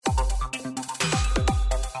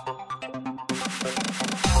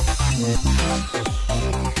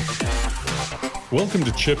Welcome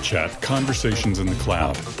to Chip Chat Conversations in the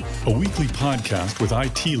Cloud, a weekly podcast with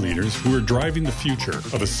IT leaders who are driving the future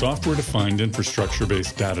of a software-defined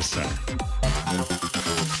infrastructure-based data center.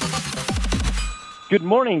 Good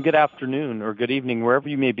morning, good afternoon, or good evening, wherever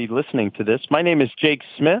you may be listening to this. My name is Jake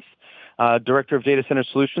Smith, Director of Data Center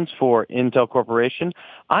Solutions for Intel Corporation.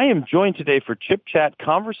 I am joined today for Chip Chat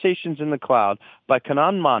Conversations in the Cloud by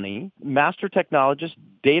Kannan Mani, Master Technologist,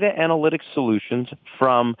 Data Analytics Solutions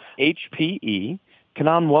from HPE.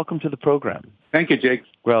 Kannan, welcome to the program. Thank you, Jake.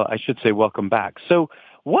 Well, I should say welcome back. So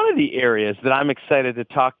one of the areas that I'm excited to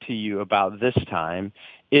talk to you about this time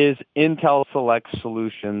is Intel Select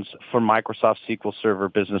Solutions for Microsoft SQL Server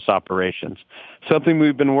Business Operations, something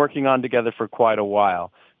we've been working on together for quite a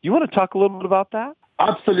while. Do you want to talk a little bit about that?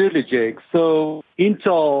 Absolutely, Jake. So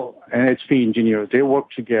Intel and HP engineers, they work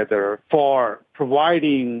together for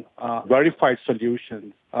providing verified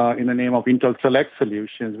solutions in the name of Intel Select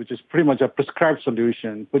Solutions, which is pretty much a prescribed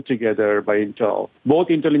solution put together by Intel. Both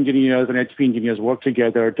Intel engineers and HP engineers work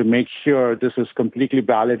together to make sure this is completely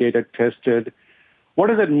validated, tested. What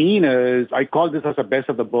does that mean is, I call this as the best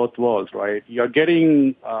of the both worlds, right? You're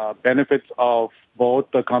getting benefits of both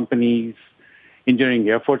the companies' engineering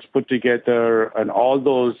efforts put together, and all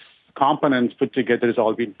those components put together has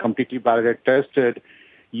all been completely validated, tested.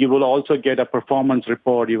 You will also get a performance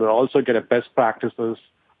report. You will also get a best practices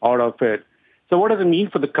out of it. So what does it mean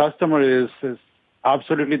for the customer is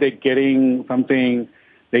absolutely they're getting something.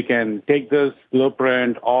 They can take this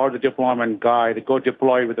blueprint or the deployment guide, go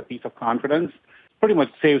deploy with a piece of confidence. Pretty much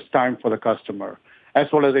saves time for the customer, as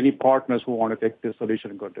well as any partners who want to take this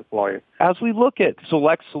solution and go deploy it. As we look at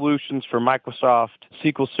Select Solutions for Microsoft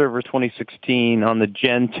SQL Server 2016 on the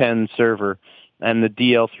Gen 10 server and the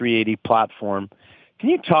DL380 platform, can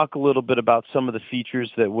you talk a little bit about some of the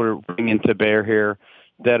features that we're bringing to bear here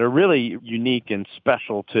that are really unique and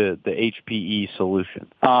special to the HPE solution?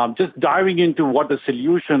 Just diving into what the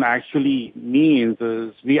solution actually means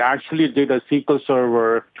is we actually did a SQL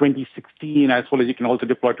Server 2016, as well as you can also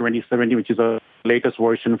deploy 2017, which is the latest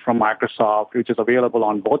version from Microsoft, which is available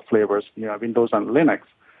on both flavors, Windows and Linux.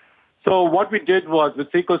 So what we did was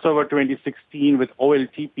with SQL Server 2016 with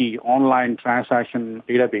OLTP, online transaction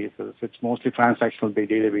databases, it's mostly transactional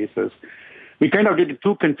databases, we kind of did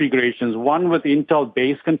two configurations, one with Intel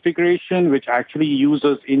base configuration, which actually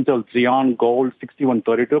uses Intel Xeon Gold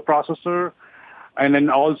 6132 processor, and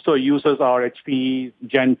then also uses our HP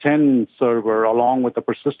Gen 10 server along with the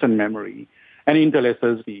persistent memory and Intel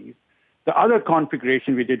SSDs. The other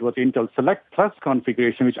configuration we did was Intel Select Plus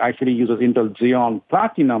configuration, which actually uses Intel Xeon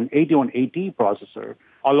Platinum 8180 processor,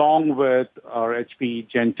 along with our HP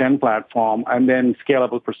Gen 10 platform, and then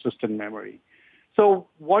scalable persistent memory. So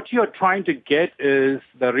what you're trying to get is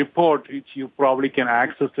the report, which you probably can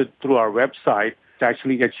access it through our website. It's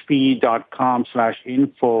actually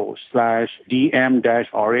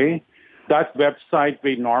hpe.com/info/dm-ra. That website,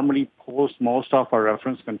 we normally post most of our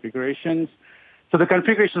reference configurations. So the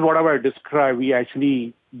configurations, whatever I described, we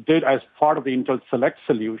actually did as part of the Intel Select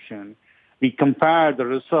solution. We compared the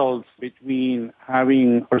results between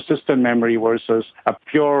having persistent memory versus a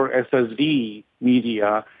pure SSD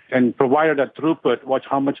media and provided a throughput, watch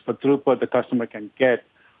how much of a throughput the customer can get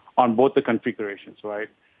on both the configurations, right?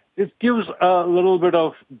 This gives a little bit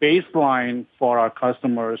of baseline for our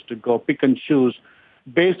customers to go pick and choose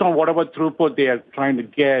based on whatever throughput they are trying to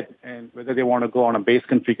get and whether they want to go on a base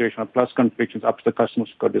configuration or plus configuration, up to the customers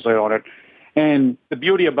to go decide on it. And the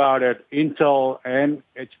beauty about it, Intel and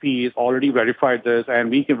HP has already verified this, and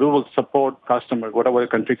we will support customers, whatever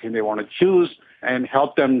configuration they want to choose, and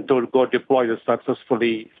help them to go deploy this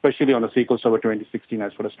successfully, especially on the SQL Server 2016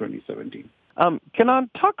 as well as 2017. Can I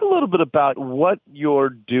talk a little bit about what you're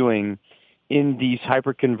doing in these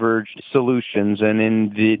hyperconverged solutions and in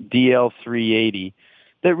the DL380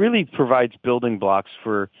 that really provides building blocks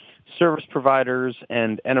for service providers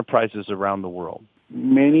and enterprises around the world?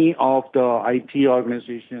 Many of the IT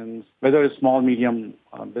organizations, whether it's small, medium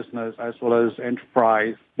business as well as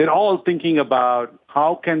enterprise, they're all thinking about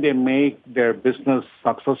how can they make their business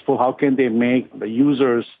successful? How can they make the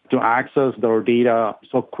users to access their data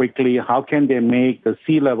so quickly? How can they make the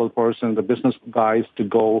C-level person, the business guys, to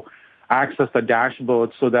go access the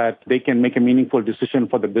dashboard so that they can make a meaningful decision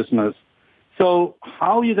for the business? So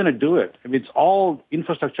how are you going to do it? It's all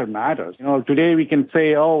infrastructure matters. Today we can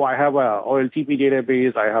say, I have a OLTP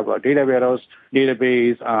database, I have a data warehouse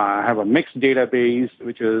database, I have a mixed database,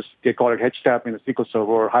 which is, they call it HTAP in the SQL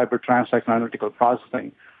Server, hybrid transaction analytical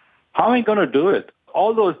processing. How am I going to do it?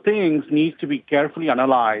 All those things need to be carefully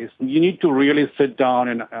analyzed. You need to really sit down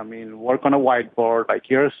and, work on a whiteboard. Like,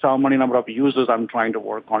 here's how many number of users I'm trying to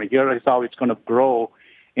work on. Here is how it's going to grow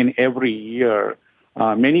in every year.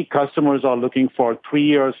 Many customers are looking for 3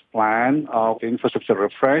 years plan of infrastructure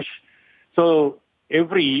refresh. So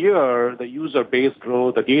every year, the user base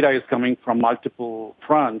grows. The data is coming from multiple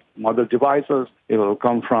fronts, mobile devices. It will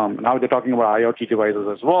come from, now they're talking about IoT devices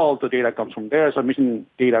as well. The data comes from there. So mission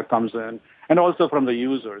data comes in, and also from the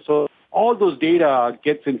user. So all those data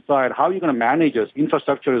gets inside. How are you going to manage this?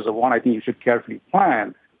 Infrastructure is the one I think you should carefully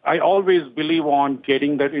plan. I always believe on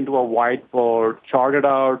getting that into a whiteboard, chart it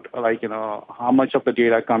out, how much of the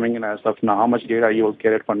data coming in as of now, how much data you will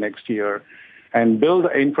get it for next year, and build the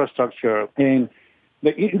infrastructure. And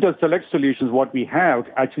the Intel Select Solutions, what we have,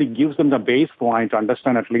 actually gives them the baseline to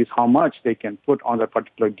understand at least how much they can put on that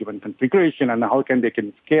particular given configuration and how they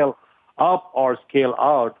can scale up or scale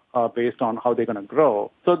out based on how they're going to grow.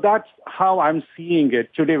 So that's how I'm seeing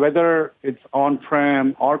it today, whether it's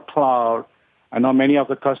on-prem or cloud. I know many of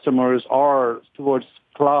the customers are towards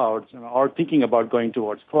clouds and are thinking about going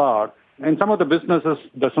towards cloud. And some of the businesses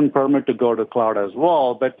doesn't permit to go to cloud as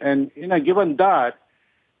well. Given that,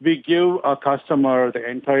 we give a customer the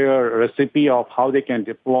entire recipe of how they can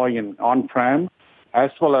deploy in on-prem,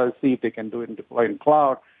 as well as see if they can do it and deploy in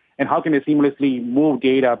cloud, and how can they seamlessly move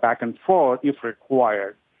data back and forth if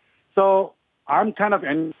required. So I'm kind of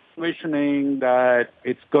envisioning that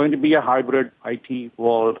it's going to be a hybrid IT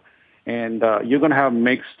world, and you're going to have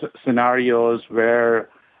mixed scenarios where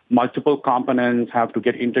multiple components have to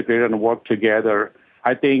get integrated and work together.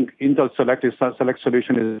 I think Intel Select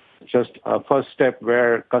Solution is just a first step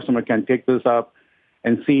where customer can take this up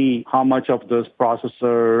and see how much of this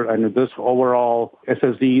processor and this overall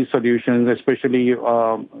SSD solutions, especially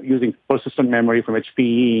using persistent memory from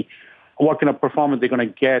HPE, what kind of performance they're going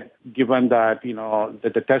to get given that,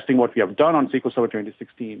 the testing what we have done on SQL Server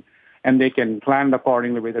 2016, and they can plan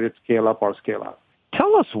accordingly whether it's scale up or scale out.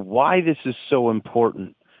 Tell us why this is so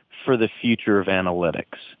important for the future of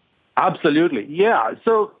analytics. Absolutely. Yeah.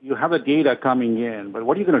 So you have the data coming in, but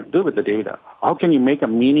what are you going to do with the data? How can you make a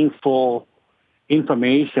meaningful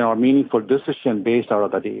information or meaningful decision based out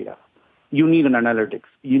of the data? You need an analytics.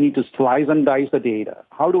 You need to slice and dice the data.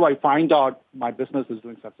 How do I find out my business is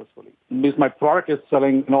doing successfully? Is my product is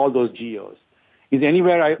selling in all those geos? Is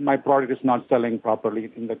anywhere my product is not selling properly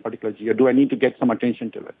in that particular geo? Do I need to get some attention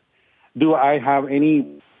to it? Do I have any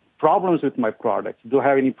problems with my product? Do I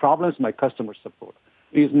have any problems with my customer support?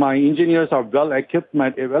 Is my engineers are well equipped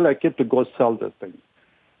to go sell those things?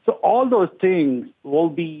 So all those things will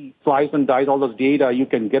be sliced and diced, all those data, you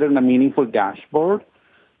can get in a meaningful dashboard.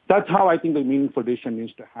 That's how I think the meaningful decision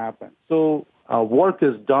needs to happen. So work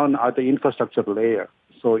is done at the infrastructure layer.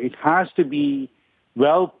 So it has to be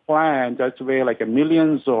well planned. That's where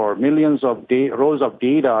millions of rows of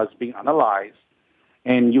data is being analyzed.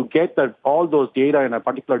 And you get all those data in a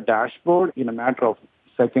particular dashboard in a matter of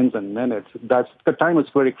seconds and minutes. The time is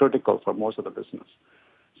very critical for most of the business.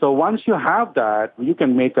 So once you have that, you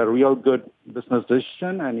can make a real good business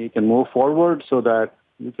decision and you can move forward so that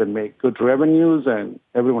you can make good revenues and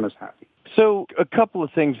everyone is happy. So a couple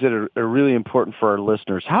of things that are really important for our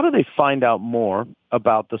listeners. How do they find out more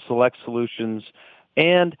about the Select Solutions,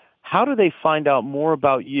 and how do they find out more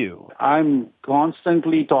about you? I'm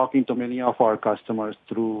constantly talking to many of our customers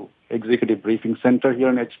through Executive Briefing Center here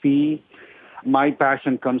in HPE. My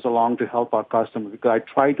passion comes along to help our customers because I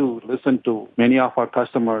try to listen to many of our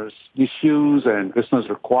customers' issues and business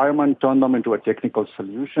requirements, turn them into a technical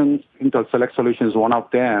solutions. Intel Select Solution is one of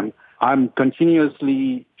them. I'm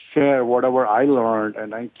continuously share whatever I learned,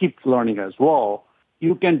 and I keep learning as well.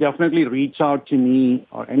 You can definitely reach out to me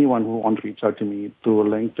or anyone who wants to reach out to me through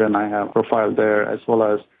LinkedIn. I have a profile there, as well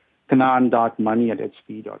as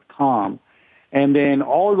kanan.money@hpe.com. And then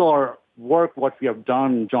all our work, what we have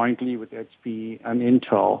done jointly with HPE and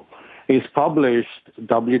Intel, is published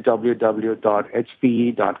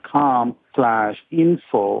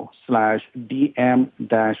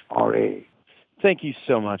www.hpe.com/info/DM-RA. Thank you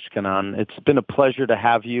so much, Kanan. It's been a pleasure to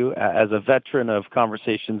have you as a veteran of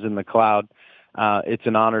Conversations in the Cloud. It's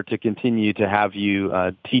an honor to continue to have you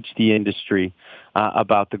teach the industry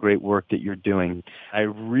about the great work that you're doing. I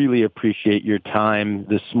really appreciate your time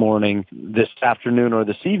this morning, this afternoon, or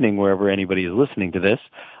this evening, wherever anybody is listening to this.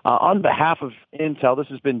 On behalf of Intel, this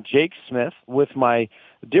has been Jake Smith with my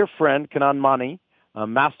dear friend Kanan Mani, a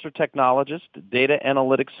master technologist, data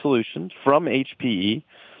analytics solutions from HPE.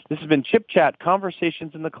 This has been Chip Chat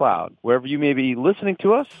Conversations in the Cloud. Wherever you may be listening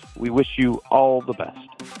to us, we wish you all the best.